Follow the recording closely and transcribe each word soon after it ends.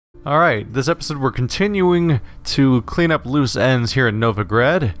Alright, this episode we're continuing to clean up loose ends here in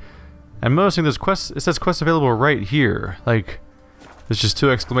Novigrad. I'm noticing there's quest. It says quest available right here. Like, there's just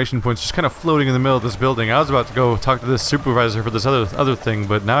 2 exclamation points just kind of floating in the middle of this building. I was about to go talk to this supervisor for this other thing,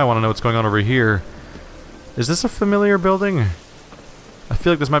 but now I want to know what's going on over here. Is this a familiar building? I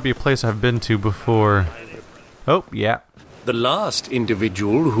feel like this might be a place I've been to before. Oh, yeah. The last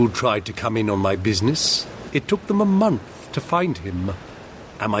individual who tried to come in on my business, it took them a month to find him.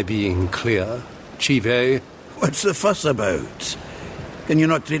 Am I being clear, Chive? What's the fuss about? Can you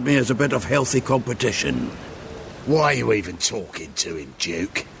not treat me as a bit of healthy competition? Why are you even talking to him,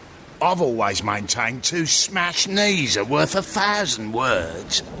 Duke? I've always maintained 2 smashed knees are worth 1,000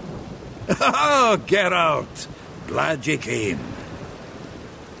 words. Oh, Geralt! Glad you came.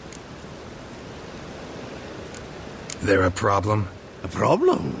 There a problem? A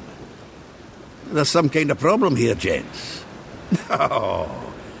problem? There's some kind of problem here, gents.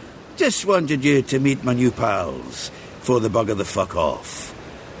 Oh, just wanted you to meet my new pals before they bugger the fuck off.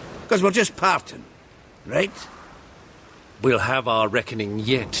 Because we're just parting, right? We'll have our reckoning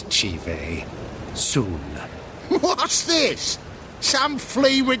yet, Chive. Soon. What's this? Some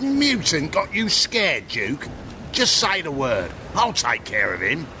flea-ridden mutant got you scared, Duke? Just say the word. I'll take care of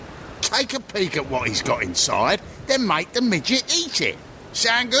him. Take a peek at what he's got inside, then make the midget eat it.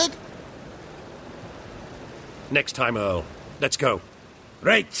 Sound good? Next time, Earl. Let's go.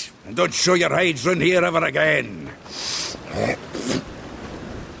 Right, and don't show your hides round here ever again.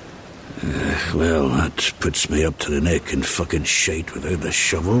 Well, that puts me up to the neck in fucking shite without the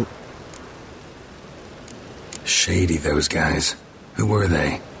shovel. Shady, those guys. Who were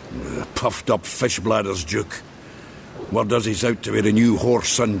they? Puffed up fish bladders, Duke. Word does he's out to be the new horse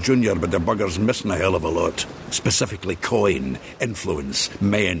son junior, but the bugger's missing a hell of a lot. Specifically coin, influence,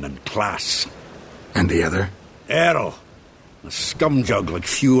 men and class. And the other? Errol. A scumjug like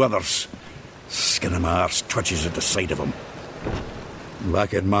few others. Skin of my arse twitches at the sight of him.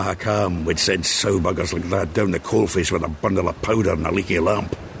 Back in Mahakam, we'd send sow buggers like that down the coalface with a bundle of powder and a leaky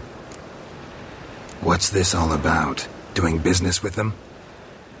lamp. What's this all about? Doing business with them?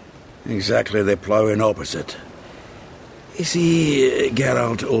 Exactly the ploughing opposite. You see,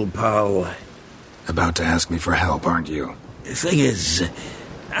 Geralt, old pal... About to ask me for help, aren't you? The thing is,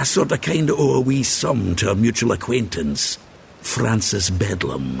 I sort of kind of owe a wee sum to a mutual acquaintance, Francis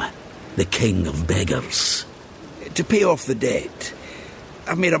Bedlam, the king of beggars. To pay off the debt,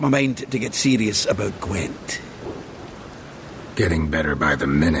 I've made up my mind to get serious about Gwent. Getting better by the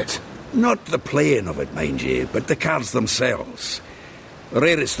minute. Not the playing of it, mind you, but the cards themselves. The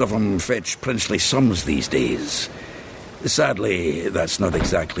rarest of them fetch princely sums these days. Sadly, that's not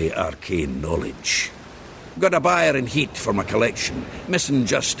exactly arcane knowledge. Got a buyer in heat for my collection, missing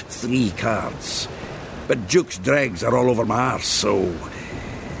just 3 cards. But Duke's dregs are all over my arse, so...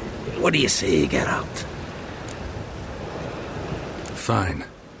 What do you say, Geralt? Fine.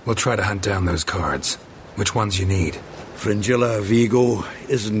 We'll try to hunt down those cards. Which ones you need? Fringilla, Vigo,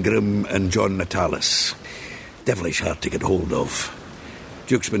 Isengrim, and John Natalis. Devilish hard to get hold of.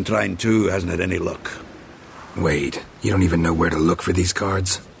 Duke's been trying too, hasn't had any luck. Wait, you don't even know where to look for these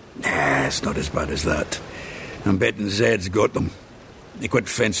cards? Nah, it's not as bad as that. I'm betting Zed's got them. He quit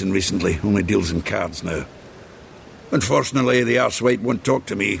fencing recently, only deals in cards now. Unfortunately, the arsewite won't talk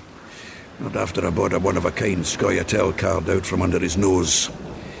to me. Not after I bought a one-of-a-kind Scoia'tael card out from under his nose.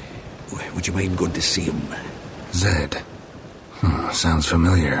 Would you mind going to see him? Zed. Sounds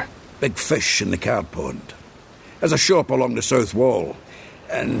familiar. Big fish in the card pond. Has a shop along the south wall.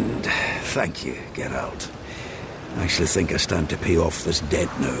 And thank you, Geralt. I actually think I stand to pay off this debt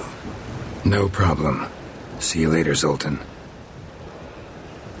now. No problem. See you later, Zoltan.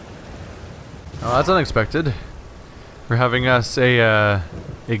 Oh, that's unexpected. We're having us a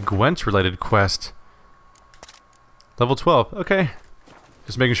Gwent-related quest. Level 12, okay.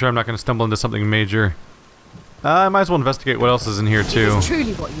 Just making sure I'm not going to stumble into something major. I might as well investigate what else is in here, too. Is this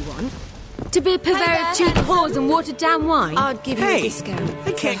truly what you want? To be a purveyor of cheap whores and watered-down wine? I'd give you a discount.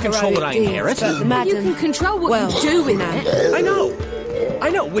 I can't control what I inherit. You can control what you do with it. I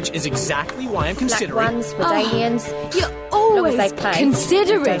know, which is exactly why I'm considering. Black ones, Redanians. You're always Long as they play,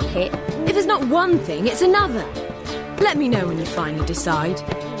 considering. don't hit. If it's not one thing, it's another. Let me know when you finally decide.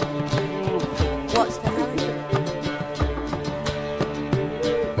 What's that?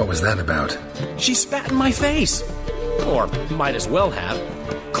 What was that about? She spat in my face. Or might as well have.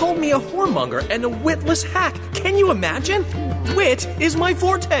 Called me a whoremonger and a witless hack. Can you imagine? Wit is my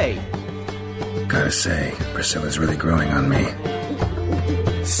forte. Gotta say, Priscilla's really growing on me.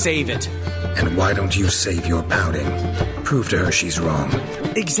 Save it. And why don't you save your pouting? Prove to her she's wrong.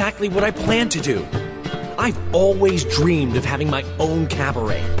 Exactly what I plan to do. I've always dreamed of having my own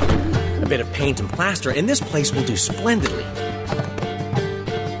cabaret. A bit of paint and plaster, and this place will do splendidly.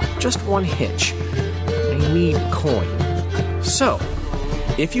 Just one hitch. I need coin. So,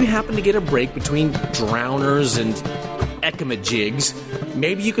 if you happen to get a break between drowners and ecamajigs,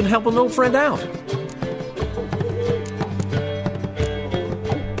 maybe you can help an old friend out.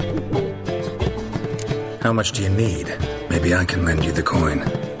 How much do you need? Maybe I can lend you the coin.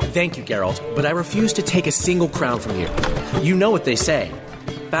 Thank you, Geralt, but I refuse to take a single crown from you. You know what they say.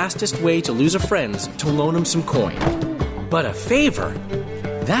 Fastest way to lose a friend's to loan him some coin. But a favor?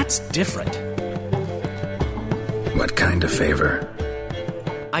 That's different. What kind of favor?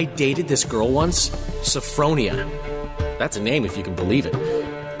 I dated this girl once, Sophronia. That's a name if you can believe it.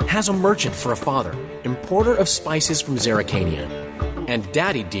 Has a merchant for a father, importer of spices from Zerrikania. And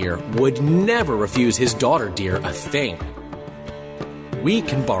Daddy Dear would never refuse his daughter Dear a thing. We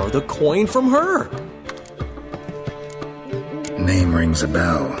can borrow the coin from her. Name rings a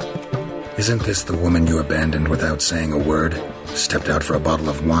bell. Isn't this the woman you abandoned without saying a word? Stepped out for a bottle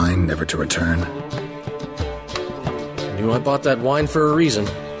of wine, never to return? Knew I bought that wine for a reason.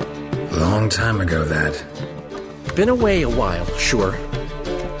 Long time ago, that. Been away a while, sure.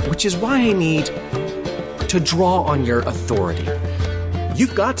 Which is why I need to draw on your authority.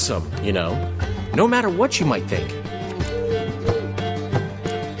 You've got some, you know. No matter what you might think.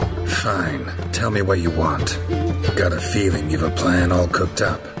 Fine. Tell me what you want. Got a feeling you've a plan all cooked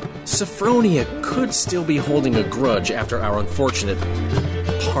up. Sophronia could still be holding a grudge after our unfortunate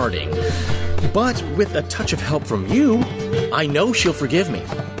parting. But with a touch of help from you, I know she'll forgive me.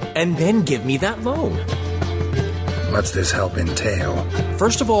 And then give me that loan. What's this help entail?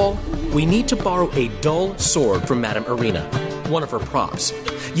 First of all, we need to borrow a dull sword from Madame Irina. One of her props.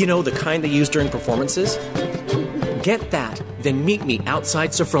 You know, the kind they use during performances? Get that, then meet me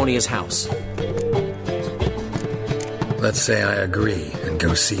outside Sophronia's house. Let's say I agree and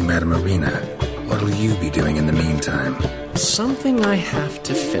go see Madame Irina. What'll you be doing in the meantime? Something I have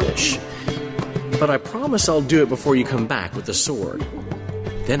to finish. But I promise I'll do it before you come back with the sword.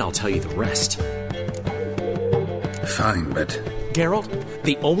 Then I'll tell you the rest. Fine, but... Geralt,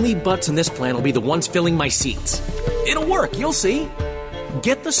 the only butts in this plan will be the ones filling my seats. It'll work, you'll see.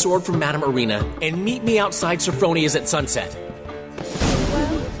 Get the sword from Madame Irina and meet me outside Sophronia's at sunset.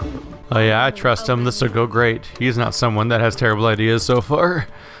 Oh yeah, I trust him. This will go great. He's not someone that has terrible ideas so far.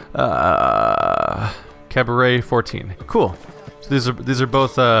 Cabaret 14. Cool. So these are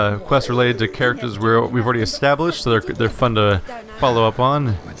both quests related to characters we've already established, so they're fun to follow up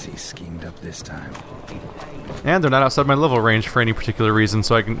on. What's he schemed up this time? And they're not outside my level range for any particular reason,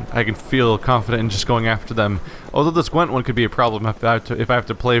 so I can feel confident in just going after them. Although this Gwent one could be a problem if I have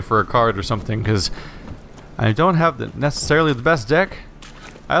to play for a card or something, because I don't have necessarily the best deck.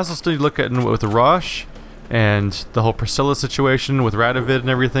 I also still need to look at it with the Rosh and the whole Priscilla situation with Radovid and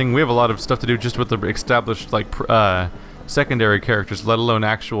everything. We have a lot of stuff to do just with the established secondary characters, let alone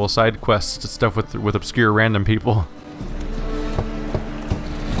actual side quests stuff with obscure random people.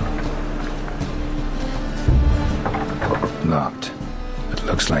 Locked. It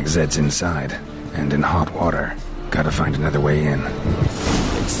looks like Zed's inside, and in hot water. Gotta find another way in.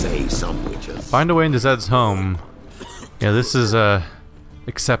 Find a way into Zed's home. Yeah, this is a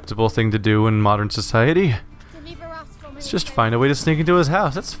acceptable thing to do in modern society. Let's just find a way to sneak into his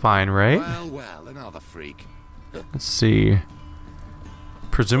house. That's fine, right? Well, another freak. Let's see.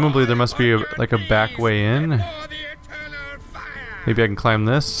 Presumably there must be a back way in. Maybe I can climb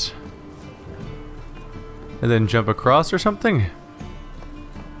this. And then jump across or something?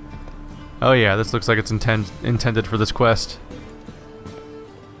 Oh yeah, this looks like it's intended for this quest.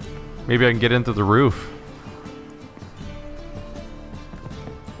 Maybe I can get in through the roof.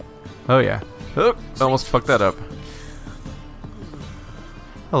 Oh yeah. Oh, I almost fucked that up.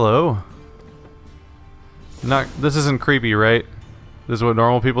 Hello. This isn't creepy, right? This is what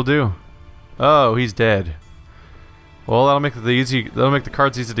normal people do. Oh, he's dead. Well, that'll make the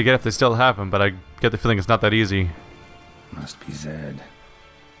cards easy to get if they still have them, but I get the feeling it's not that easy. Must be Zed.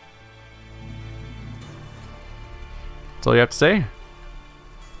 That's all you have to say?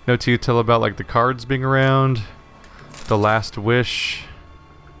 No detail about the cards being around. The last wish.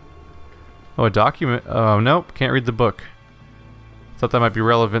 Oh, a document. Oh, nope. Can't read the book. Thought that might be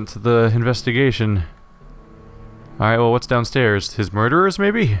relevant to the investigation. Alright, well, what's downstairs? His murderers,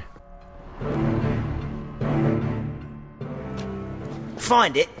 maybe?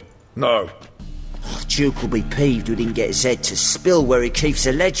 Find it? No. Oh, Duke will be peeved we didn't get Zed to spill where he keeps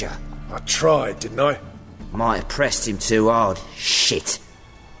the ledger. I tried, didn't I? Might have pressed him too hard. Shit.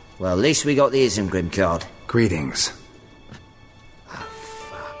 Well, at least we got the Isengrim card. Greetings. Oh,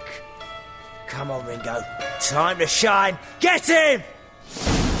 fuck. Come on, Ringo. Time to shine. Get him!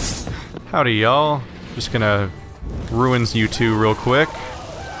 Howdy, y'all. Just gonna ruin you two real quick.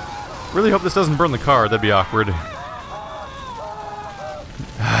 Really hope this doesn't burn the car. That'd be awkward.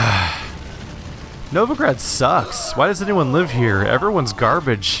 Novigrad sucks. Why does anyone live here? Everyone's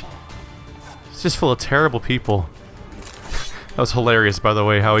garbage. It's just full of terrible people. That was hilarious, by the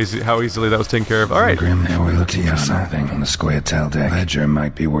way, how easily that was taken care of. All right. Grim, now we're looking for something on the Scoia'tael deck. Ledger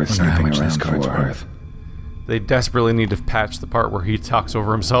might be worth snooping around for. They desperately need to patch the part where he talks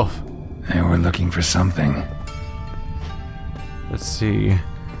over himself. And we're looking for something. Let's see.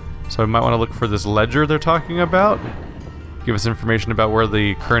 So I might want to look for this ledger they're talking about. Give us information about where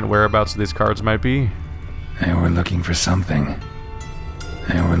the current whereabouts of these cards might be. And we're looking for something.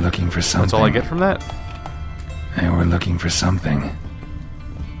 And we're looking for something. That's all I get from that? And we're looking for something.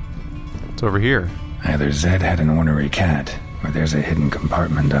 It's over here. Either Zed had an ornery cat, or there's a hidden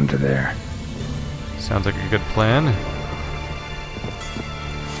compartment under there. Sounds like a good plan.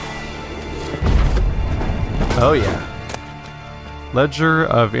 Oh yeah. Ledger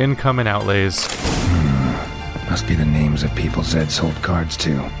of income and outlays. Must be the names of people Zed sold cards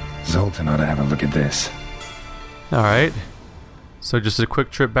to. Zoltan ought to have a look at this. Alright. So just a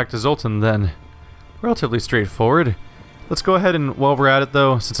quick trip back to Zoltan then. Relatively straightforward. Let's go ahead and, while we're at it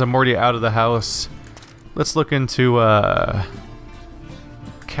though, since I'm already out of the house, let's look into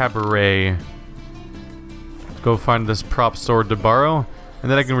Cabaret. Go find this prop sword to borrow,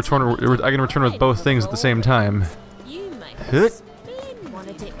 and then I can return with both things at the same time. It's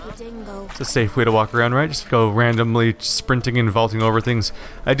a safe way to walk around, right? Just go randomly sprinting and vaulting over things.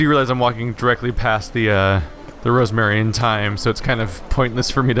 I do realize I'm walking directly past the Rosemary in time, so it's kind of pointless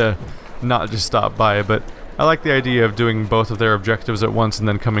for me to not just stop by, but I like the idea of doing both of their objectives at once and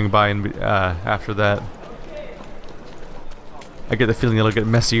then coming by and after that. I get the feeling it'll get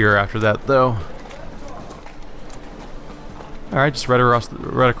messier after that, though. Alright, just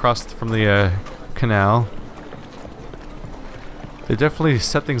right across from the canal. They definitely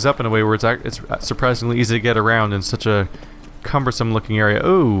set things up in a way where it's surprisingly easy to get around in such a cumbersome looking area.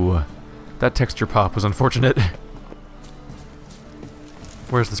 Ooh, that texture pop was unfortunate.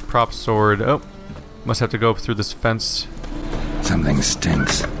 Where's this prop sword? Oh, must have to go through this fence. Something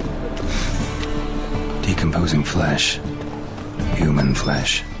stinks. Decomposing flesh. Human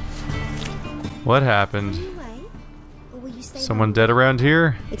flesh. What happened? Someone dead around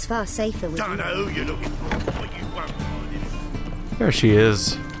here? It's far safer with Don't know who you're looking for, but you won't find it. There she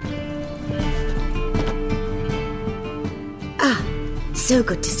is. Ah, so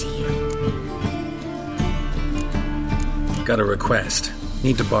good to see you. Got a request.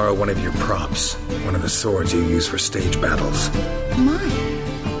 Need to borrow one of your props. One of the swords you use for stage battles. My,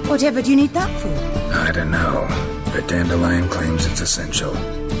 whatever do you need that for? I don't know, but Dandelion claims it's essential.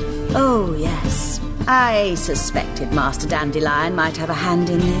 Oh, yes. I suspected Master Dandelion might have a hand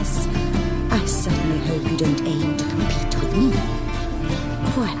in this. I certainly hope you don't aim to compete with me.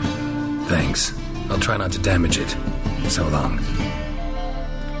 Voila. Thanks. I'll try not to damage it. So long.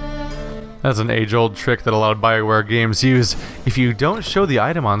 That's an age-old trick that a lot of BioWare games use. If you don't show the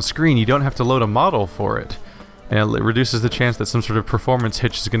item on screen, you don't have to load a model for it. And it reduces the chance that some sort of performance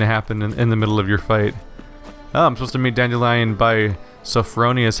hitch is going to happen in the middle of your fight. Oh, I'm supposed to meet Dandelion by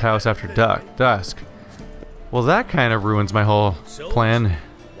Sophronia's house after dusk. Well, that kind of ruins my whole plan.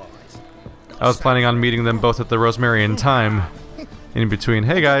 I was planning on meeting them both at the Rosemary in time. In between.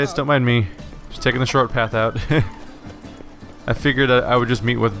 Hey guys, don't mind me. Just taking the short path out. I figured I would just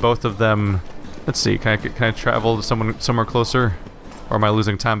meet with both of them. Let's see, can I travel to somewhere closer? Or am I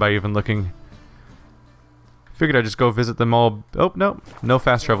losing time by even looking? Figured I'd just go visit them all. Oh, no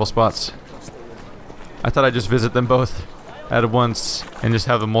fast travel spots. I thought I'd just visit them both at once and just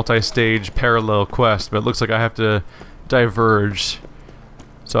have a multi-stage parallel quest, but it looks like I have to diverge.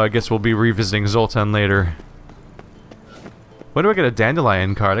 So I guess we'll be revisiting Zoltan later. When do I get a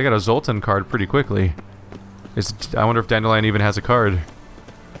Dandelion card? I got a Zoltan card pretty quickly. I wonder if Dandelion even has a card.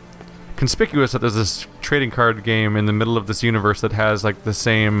 Conspicuous that there's this trading card game in the middle of this universe that has like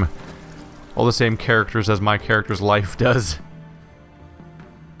all the same characters as my character's life does.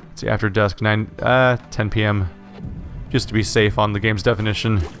 Let's see, after dusk, 10 p.m. Just to be safe on the game's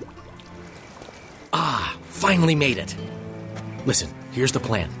definition. Ah, finally made it. Listen, here's the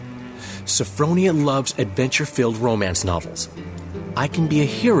plan. Sophronia loves adventure-filled romance novels. I can be a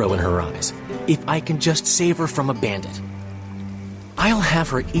hero in her eyes if I can just save her from a bandit. I'll have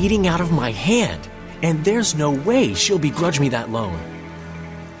her eating out of my hand, and there's no way she'll begrudge me that loan.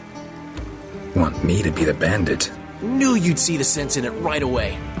 Want me to be the bandit? Knew you'd see the sense in it right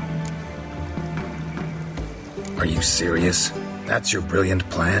away. Are you serious? That's your brilliant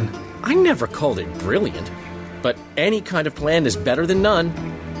plan? I never called it brilliant, but any kind of plan is better than none.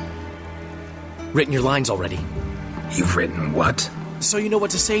 Written your lines already. You've written what? So you know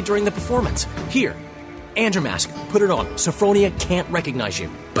what to say during the performance. Here, and your mask. Put it on. Sophronia can't recognize you.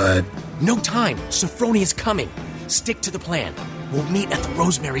 But... No time. Sophronia's coming. Stick to the plan. We'll meet at the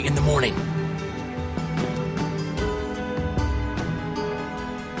Rosemary in the morning.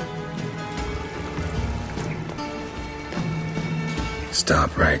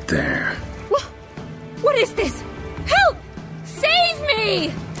 Stop right there. What is this? Help! Save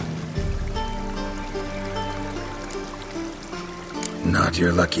me! Not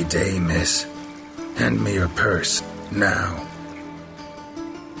your lucky day, miss. Hand me your purse, now.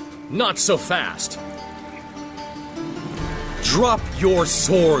 Not so fast. Drop your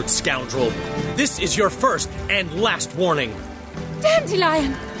sword, scoundrel. This is your first and last warning.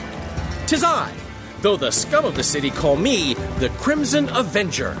 Dandelion! 'Tis I, though the scum of the city call me the Crimson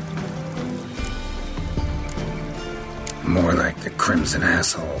Avenger. More like the Crimson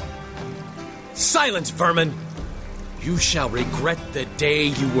Asshole. Silence, vermin! You shall regret the day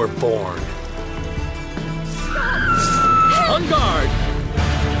you were born. On guard!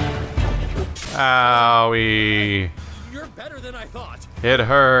 Owie. You're better than I thought. It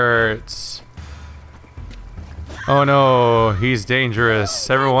hurts. Oh no, he's dangerous.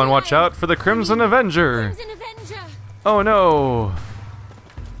 Everyone watch out for the Crimson Avenger. Crimson Avenger! Oh no.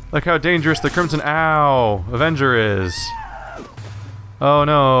 Look how dangerous the Crimson Avenger is. Oh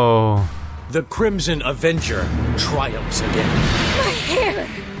no. The Crimson Avenger triumphs again. My hair!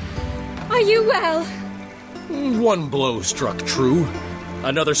 Are you well? One blow struck true.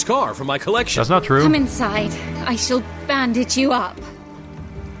 Another scar from my collection. That's not true. Come inside. I shall bandage you up.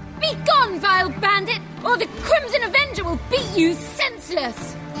 Be gone, vile bandit, or the Crimson Avenger will beat you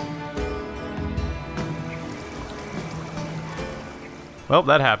senseless! Well,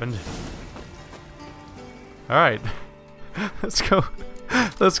 that happened. Alright. Let's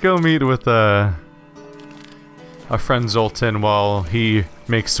go meet with our friend Zoltan while he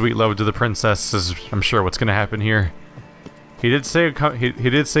makes sweet love to the princess, is I'm sure what's gonna happen here. He did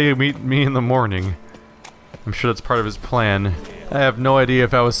say meet me in the morning. I'm sure that's part of his plan. I have no idea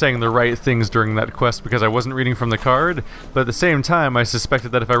if I was saying the right things during that quest because I wasn't reading from the card, but at the same time I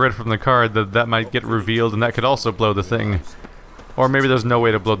suspected that if I read from the card that might get revealed and that could also blow the thing. Or maybe there's no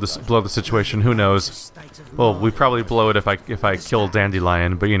way to blow the situation, who knows. Well, we probably blow it if I kill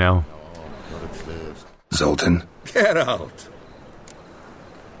Dandelion, but you know. Zoltan? Geralt!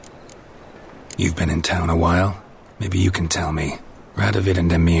 You've been in town a while? Maybe you can tell me. Radovid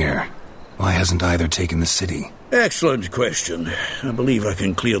and Emir. Why hasn't either taken the city? Excellent question. I believe I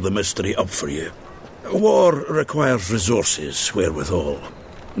can clear the mystery up for you. War requires resources wherewithal.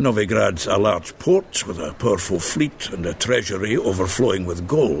 Novigrad's a large port with a powerful fleet and a treasury overflowing with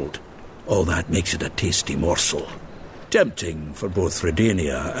gold. All that makes it a tasty morsel. Tempting for both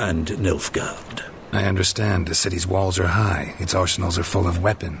Redania and Nilfgaard. I understand the city's walls are high, its arsenals are full of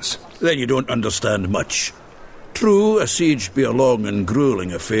weapons. Then you don't understand much. True, a siege be a long and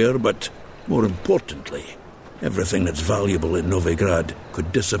grueling affair, but more importantly, everything that's valuable in Novigrad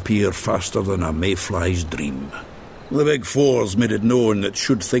could disappear faster than a mayfly's dream. The Big Four's made it known that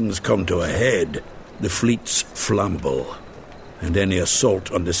should things come to a head, the fleet's flammable, and any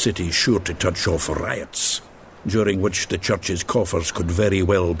assault on the city's sure to touch off riots, during which the church's coffers could very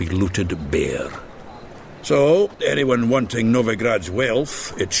well be looted bare. So, anyone wanting Novigrad's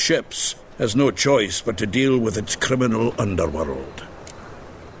wealth, its ships, has no choice but to deal with its criminal underworld.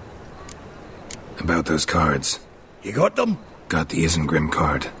 About those cards. You got them? Got the Isengrim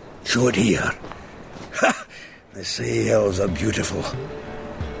card. Show it here. Ha! They say elves are beautiful.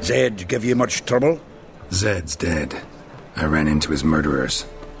 Zed give you much trouble? Zed's dead. I ran into his murderers.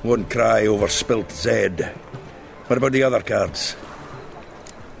 Won't cry over spilt Zed. What about the other cards?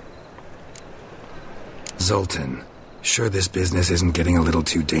 Zoltan, sure this business isn't getting a little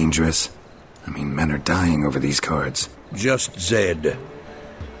too dangerous? I mean, men are dying over these cards. Just Zed.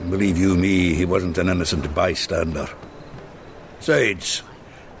 Believe you me, he wasn't an innocent bystander. Besides,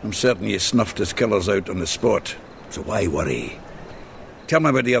 I'm certain you snuffed his killers out on the spot, so why worry? Tell me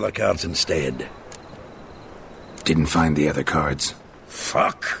about the other cards instead. Didn't find the other cards.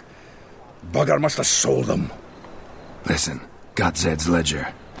 Fuck! Bugger must have sold them. Listen, got Zed's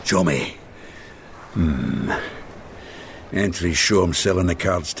ledger. Show me. Entries show him selling the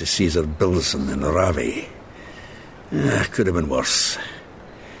cards to Caesar Bilson in Ravi. Could have been worse.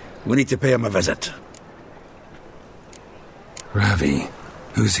 We need to pay him a visit. Ravi?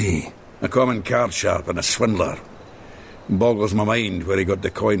 Who's he? A common card sharp and a swindler. Boggles my mind where he got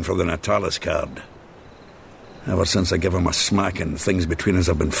the coin for the Natalis card. Ever since I gave him a smacking, things between us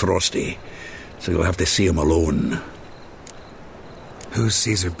have been frosty. So you'll have to see him alone. Who's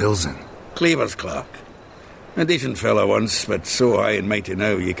Caesar Bilzen? Cleaver's clerk. A decent fellow once, but so high and mighty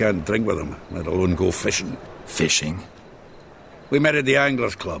now you can't drink with him, let alone go fishing. Fishing? We met at the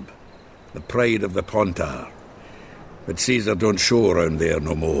Anglers Club, the pride of the Pontar. But Caesar don't show around there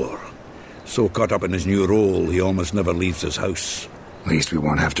no more. So caught up in his new role, he almost never leaves his house. At least we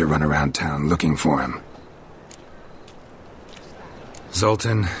won't have to run around town looking for him.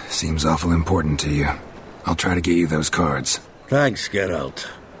 Zoltan seems awful important to you. I'll try to get you those cards. Thanks, Geralt.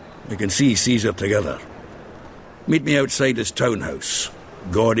 We can see Caesar together. Meet me outside his townhouse.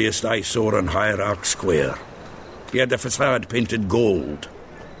 Gaudiest eyesore on Hierarch Square. He had the facade painted gold.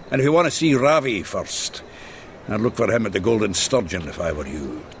 And if you want to see Ravi first, I'd look for him at the Golden Sturgeon if I were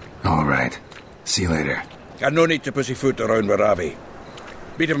you. All right. See you later. And no need to pussyfoot around with Ravi.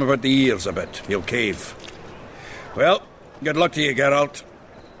 Beat him about the ears a bit. He'll cave. Well, good luck to you, Geralt.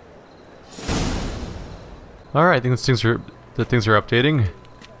 Alright, I think things are updating.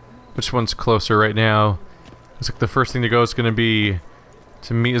 Which one's closer right now? Looks like the first thing to go is going to be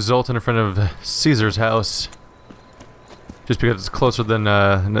to meet Zoltan in front of Caesar's house. Just because it's closer than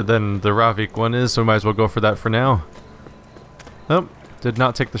the Ravik one is, so we might as well go for that for now. Oh, did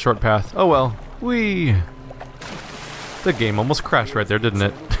not take the short path. Oh well. Whee! The game almost crashed right there, didn't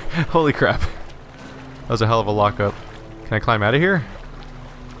it? Holy crap. That was a hell of a lockup. Can I climb out of here?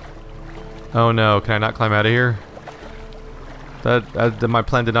 Oh no, can I not climb out of here? That my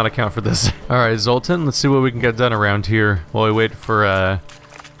plan did not account for this. Alright, Zoltan, let's see what we can get done around here while we wait for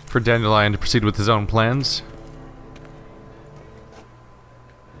Dandelion to proceed with his own plans.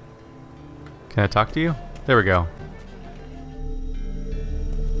 Can I talk to you? There we go.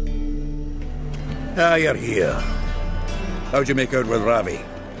 Ah, you're here. How'd you make out with Ravi?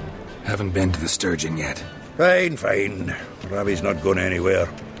 Haven't been to the Sturgeon yet. Fine, fine. Ravi's not going anywhere.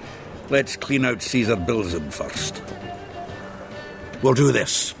 Let's clean out Caesar Bilzen first. We'll do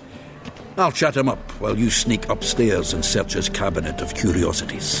this. I'll chat him up while you sneak upstairs and search his cabinet of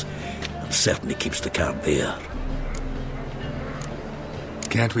curiosities. It certainly keeps the card there.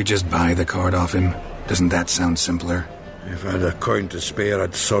 Can't we just buy the card off him? Doesn't that sound simpler? If I had a coin to spare,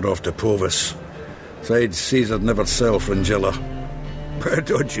 I'd sod off to Povis. Besides, Caesar'd never sell Fringilla. But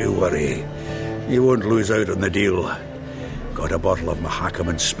don't you worry. He won't lose out on the deal. Got a bottle of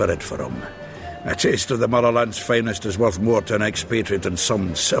Mahakaman spirit for him. A taste of the motherland's finest is worth more to an expatriate than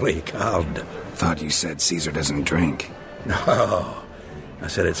some silly card. Thought you said Caesar doesn't drink. No. I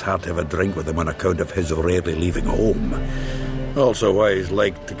said it's hard to have a drink with him on account of his rarely leaving home. Also why he's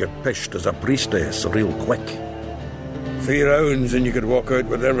like to get pished as a priestess real quick. 3 rounds and you could walk out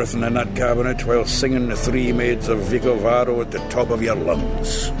with everything in that cabinet while singing the 3 maids of Vicovaro at the top of your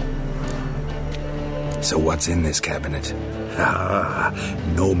lungs. So what's in this cabinet? Ah,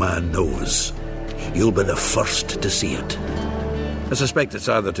 no man knows. You'll be the first to see it. I suspect it's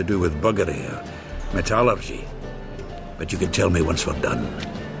either to do with buggery or metallurgy. But you can tell me once we're done.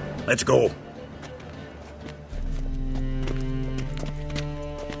 Let's go.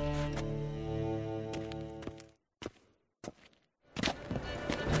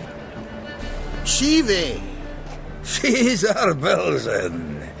 Chive! Caesar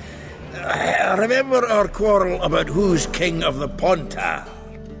Bilzen. Remember our quarrel about who's king of the Pontar?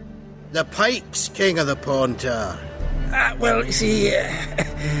 The Pike's king of the Pontar. Well, you see,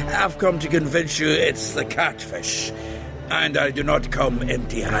 I've come to convince you it's the catfish. And I do not come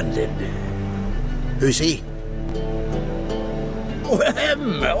empty-handed. Who's he? Oh,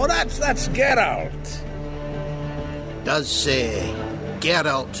 him! Oh, that's Geralt. Does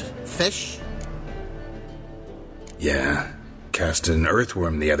Geralt fish? Yeah. Cast an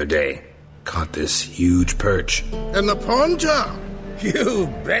earthworm the other day. Caught this huge perch. In the Pontar? You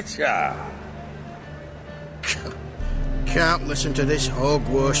betcha! Can't listen to this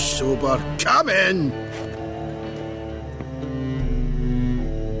hogwash sober. Come in!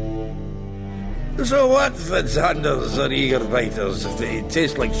 So what, Fitzhanders and eager biters, if they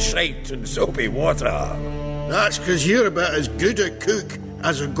taste like shite and soapy water? That's 'cause you're about as good a cook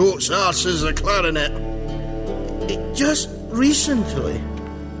as a goat's arse is a clarinet. Just recently,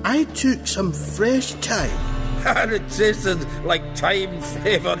 I took some fresh thyme. And it tasted like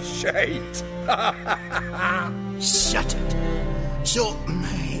time-flavoured shite. Shut it. So,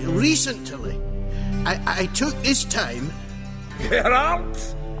 recently, I took this thyme.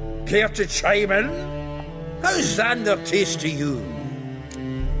 Geralt? Care to chime in? How's Xander taste to you?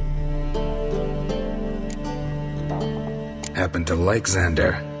 Happen to like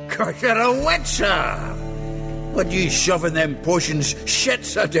Xander. 'Cause you're a witcher. But you shoving them potions,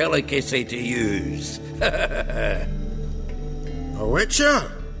 shit's a delicacy to use. A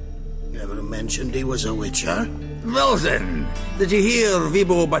witcher? Never mentioned he was a witcher. Wilson, did you hear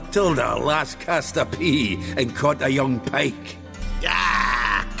Vibo Matilda last cast a pea and caught a young pike?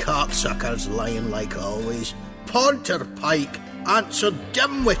 Ah, cocksuckers lying like always. Ponter Pike ain't so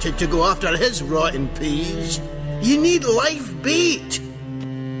dim-witted to go after his rotten peas. You need live bait.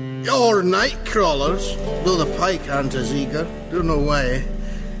 Or night crawlers, though the pike aren't as eager. Don't know why.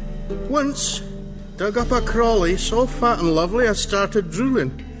 Once, dug up a crawly so fat and lovely I started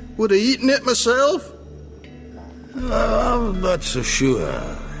drooling. Would have eaten it myself. I'm not so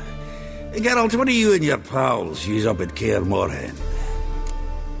sure. Geralt, what do you and your pals use up at Kaer Morhen?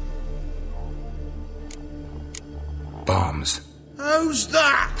 Bombs. How's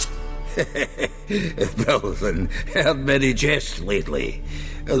that? Wilson, heard many jests lately.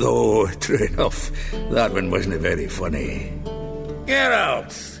 Though, true enough, that one wasn't very funny.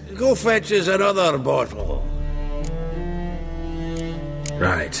 Geralt, go fetch us another bottle.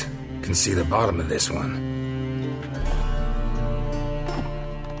 Right. Can see the bottom of this one.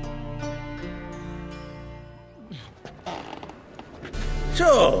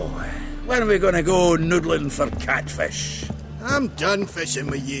 So, when are we gonna go noodling for catfish? I'm done fishing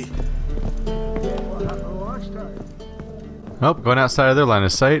with you. Oh, going outside of their line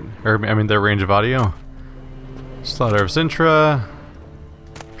of sight. Or, I mean, their range of audio. Slaughter of Sintra.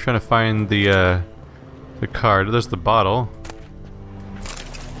 Trying to find the card. There's the bottle.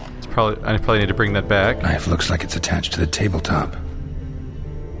 I probably need to bring that back. Knife looks like it's attached to the tabletop.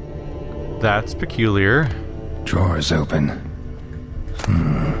 That's peculiar. Drawer's open.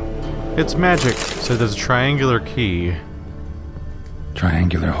 It's magic. So there's a triangular key.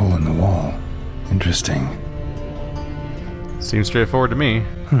 Triangular hole in the wall. Interesting. Seems straightforward to me.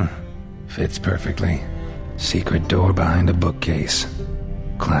 Fits perfectly. Secret door behind a bookcase.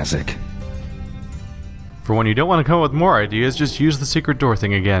 Classic. For when you don't want to come up with more ideas, just use the secret door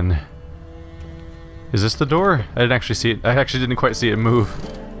thing again. Is this the door? I didn't actually see it. I actually didn't quite see it move.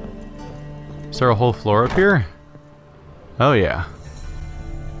 Is there a whole floor up here? Oh yeah.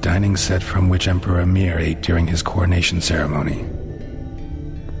 Dining set from which Emperor Mir ate during his coronation ceremony.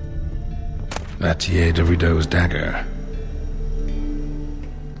 Vatier de Rideau's dagger.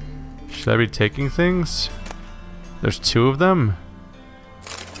 Should I be taking things? There's two of them?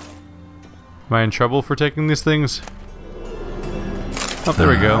 Am I in trouble for taking these things? Oh, there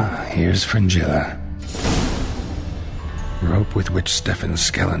we go. Here's Fringilla. Rope with which Stefan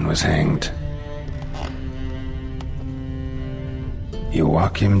Skellen was hanged.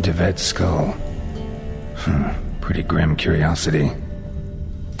 Joachim de Vet's skull. Pretty grim curiosity.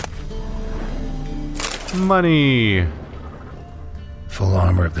 Money! Full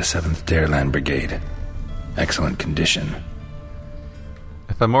armor of the 7th Dareland Brigade. Excellent condition.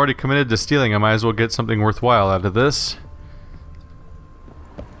 If I'm already committed to stealing, I might as well get something worthwhile out of this.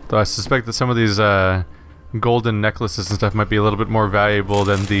 Though I suspect that some of these golden necklaces and stuff might be a little bit more valuable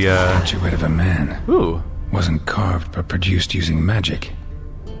than the Statuette of a man. Ooh. Wasn't carved but produced using magic.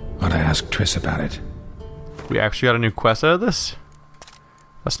 Ought to ask Triss about it. We actually got a new quest out of this?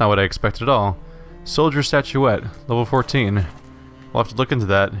 That's not what I expected at all. Soldier statuette, level 14. We'll have to look into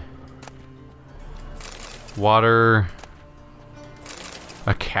that. Water.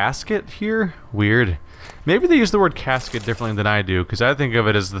 A casket here? Weird. Maybe they use the word casket differently than I do, because I think of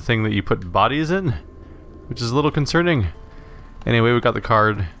it as the thing that you put bodies in, which is a little concerning. Anyway, we got the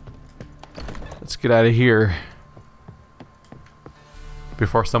card. Let's get out of here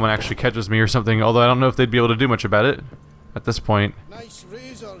before someone actually catches me or something, although I don't know if they'd be able to do much about it at this point. Nice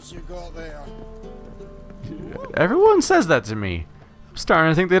razors you got there. Everyone says that to me. I'm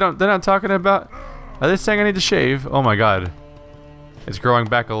starting to think they're not talking about... Are they saying I need to shave? Oh my god. It's growing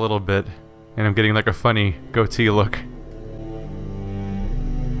back a little bit, and I'm getting like a funny goatee look.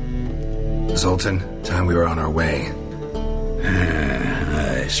 Zoltan, time we were on our way.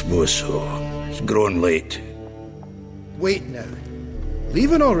 I suppose so. It's growing late. Wait now.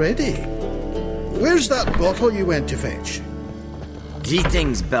 Leaving already? Where's that bottle you went to fetch?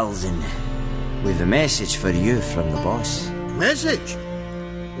 Greetings, Belzen. We've a message for you from the boss. Message?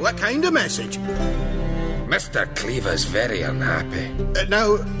 What kind of message? Mr. Cleaver's very unhappy.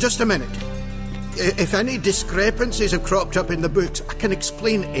 Now, just a minute. If any discrepancies have cropped up in the books, I can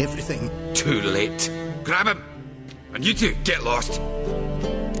explain everything. Too late. Grab him. And you two, get lost.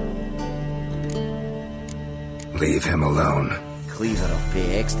 Leave him alone. Cleaver will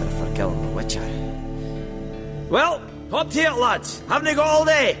pay extra for killing the Witcher. Well, up to it, lads. Haven't you got all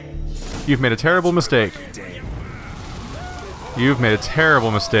day? You've made a terrible mistake. You've made a terrible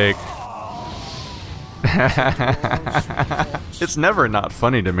mistake. It's never not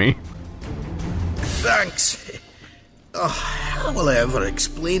funny to me. Thanks. Oh, how will I ever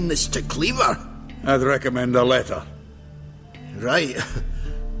explain this to Cleaver? I'd recommend a letter. Right.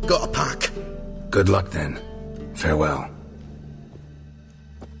 Got a pack. Good luck then. Farewell.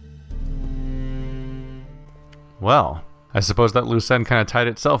 Well, I suppose that loose end kind of tied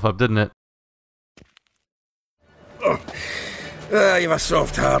itself up, didn't it? You've a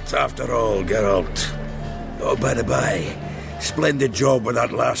soft heart after all, Geralt. Oh, by the by, splendid job with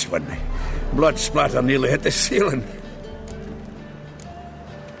that last one. Blood splatter nearly hit the ceiling.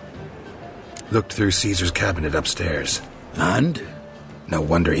 Looked through Caesar's cabinet upstairs. And? No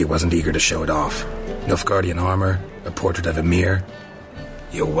wonder he wasn't eager to show it off. Nilfgaardian armor, a portrait of Emir,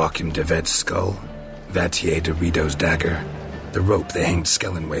 Joachim de Vet's skull, Vatier de Rideau's dagger, the rope they hanged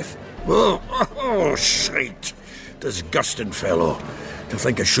Skellen with. Oh, shite. Disgusting fellow. To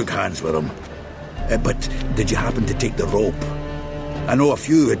think I shook hands with him. But did you happen to take the rope? I know a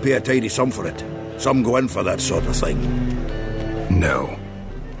few would pay a tidy sum for it. Some go in for that sort of thing. No.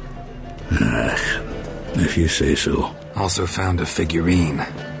 If you say so. Also found a figurine.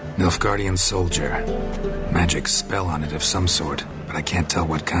 Nilfgaardian soldier. Magic spell on it of some sort, but I can't tell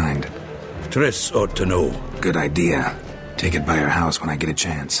what kind. Triss ought to know. Good idea. Take it by her house when I get a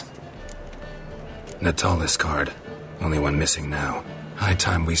chance. Natalis card. Only one missing now. High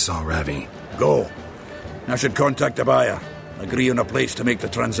time we saw Ravi. Go. I should contact the buyer. Agree on a place to make the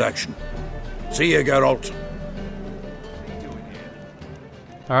transaction. See you, Geralt.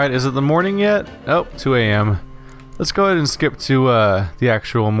 Alright, is it the morning yet? Oh, 2 a.m. Let's go ahead and skip to the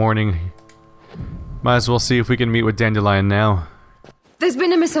actual morning. Might as well see if we can meet with Dandelion now. There's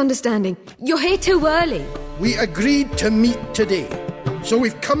been a misunderstanding. You're here too early. We agreed to meet today, so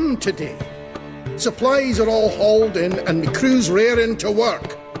we've come today. Supplies are all hauled in and the crew's raring to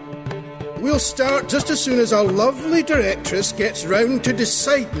work. We'll start just as soon as our lovely directress gets round to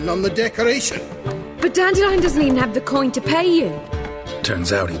deciding on the decoration. But Dandelion doesn't even have the coin to pay you.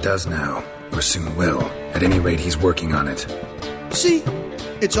 Turns out he does now, or soon will. At any rate, he's working on it. See,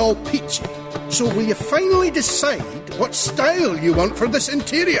 it's all peachy. So will you finally decide what style you want for this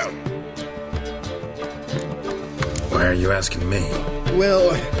interior? Why are you asking me?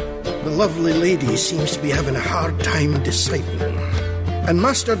 Well, the lovely lady seems to be having a hard time deciding. And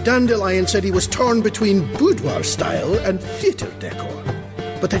Master Dandelion said he was torn between boudoir style and theatre decor,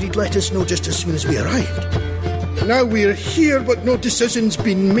 but that he'd let us know just as soon as we arrived. Now we're here, but no decision's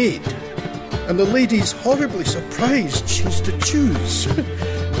been made. And the lady's horribly surprised she's to choose.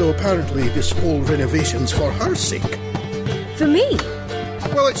 Though apparently this whole renovation's for her sake. For me?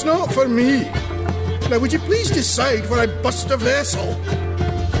 Well, it's not for me. Now, would you please decide where I bust a vessel?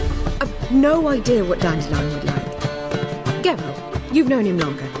 I've no idea what Dandelion would like. Geralt, you've known him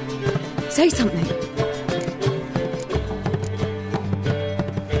longer. Say something.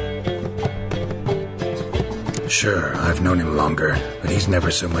 Sure, I've known him longer, but he's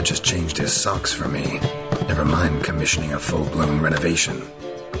never so much as changed his socks for me. Never mind commissioning a full-blown renovation.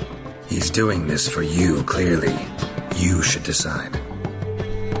 He's doing this for you, clearly. You should decide.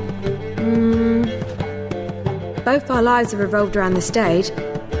 Both our lives have revolved around the stage,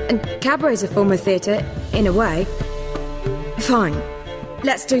 and Cabaret's a form of theatre, in a way. Fine.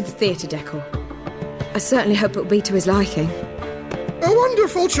 Let's do the theatre decor. I certainly hope it'll be to his liking. A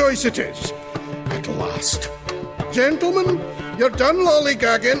wonderful choice it is. At last. Gentlemen, you're done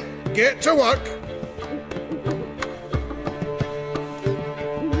lollygagging. Get to work.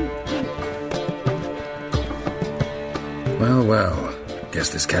 Well, well. Guess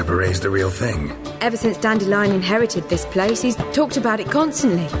this cabaret's the real thing. Ever since Dandelion inherited this place, he's talked about it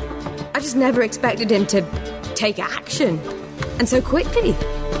constantly. I just never expected him to take action. And so quickly.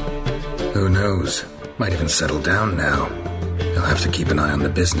 Who knows? Might even settle down now. He'll have to keep an eye on the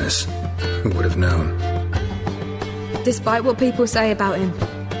business. Who would have known? Despite what people say about him,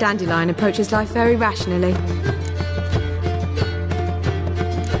 Dandelion approaches life very rationally.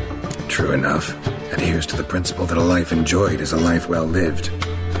 True enough. Adheres to the principle that a life enjoyed is a life well lived.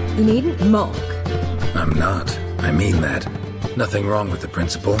 You needn't mock. I'm not. I mean that. Nothing wrong with the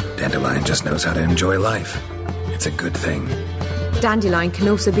principle. Dandelion just knows how to enjoy life. It's a good thing. Dandelion can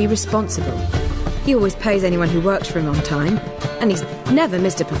also be responsible. He always pays anyone who works for him on time, and he's never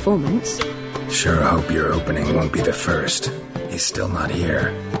missed a performance. Sure hope your opening won't be the first. He's still not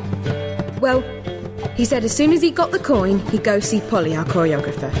here. Well, he said as soon as he got the coin, he'd go see Polly, our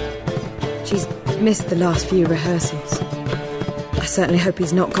choreographer. She's missed the last few rehearsals. I certainly hope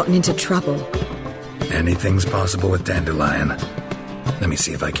he's not gotten into trouble. Anything's possible with Dandelion. Let me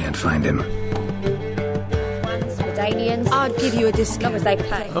see if I can't find him. Once Redanians, I'd give you a discount. As long as they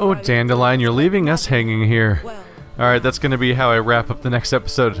pay. Oh, Dandelion, you're leaving us hanging here. Alright, that's gonna be how I wrap up the next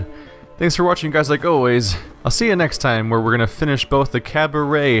episode. Thanks for watching, guys, like always. I'll see you next time, where we're gonna finish both the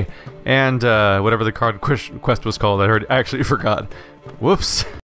Cabaret and whatever the card quest was called. I actually forgot. Whoops.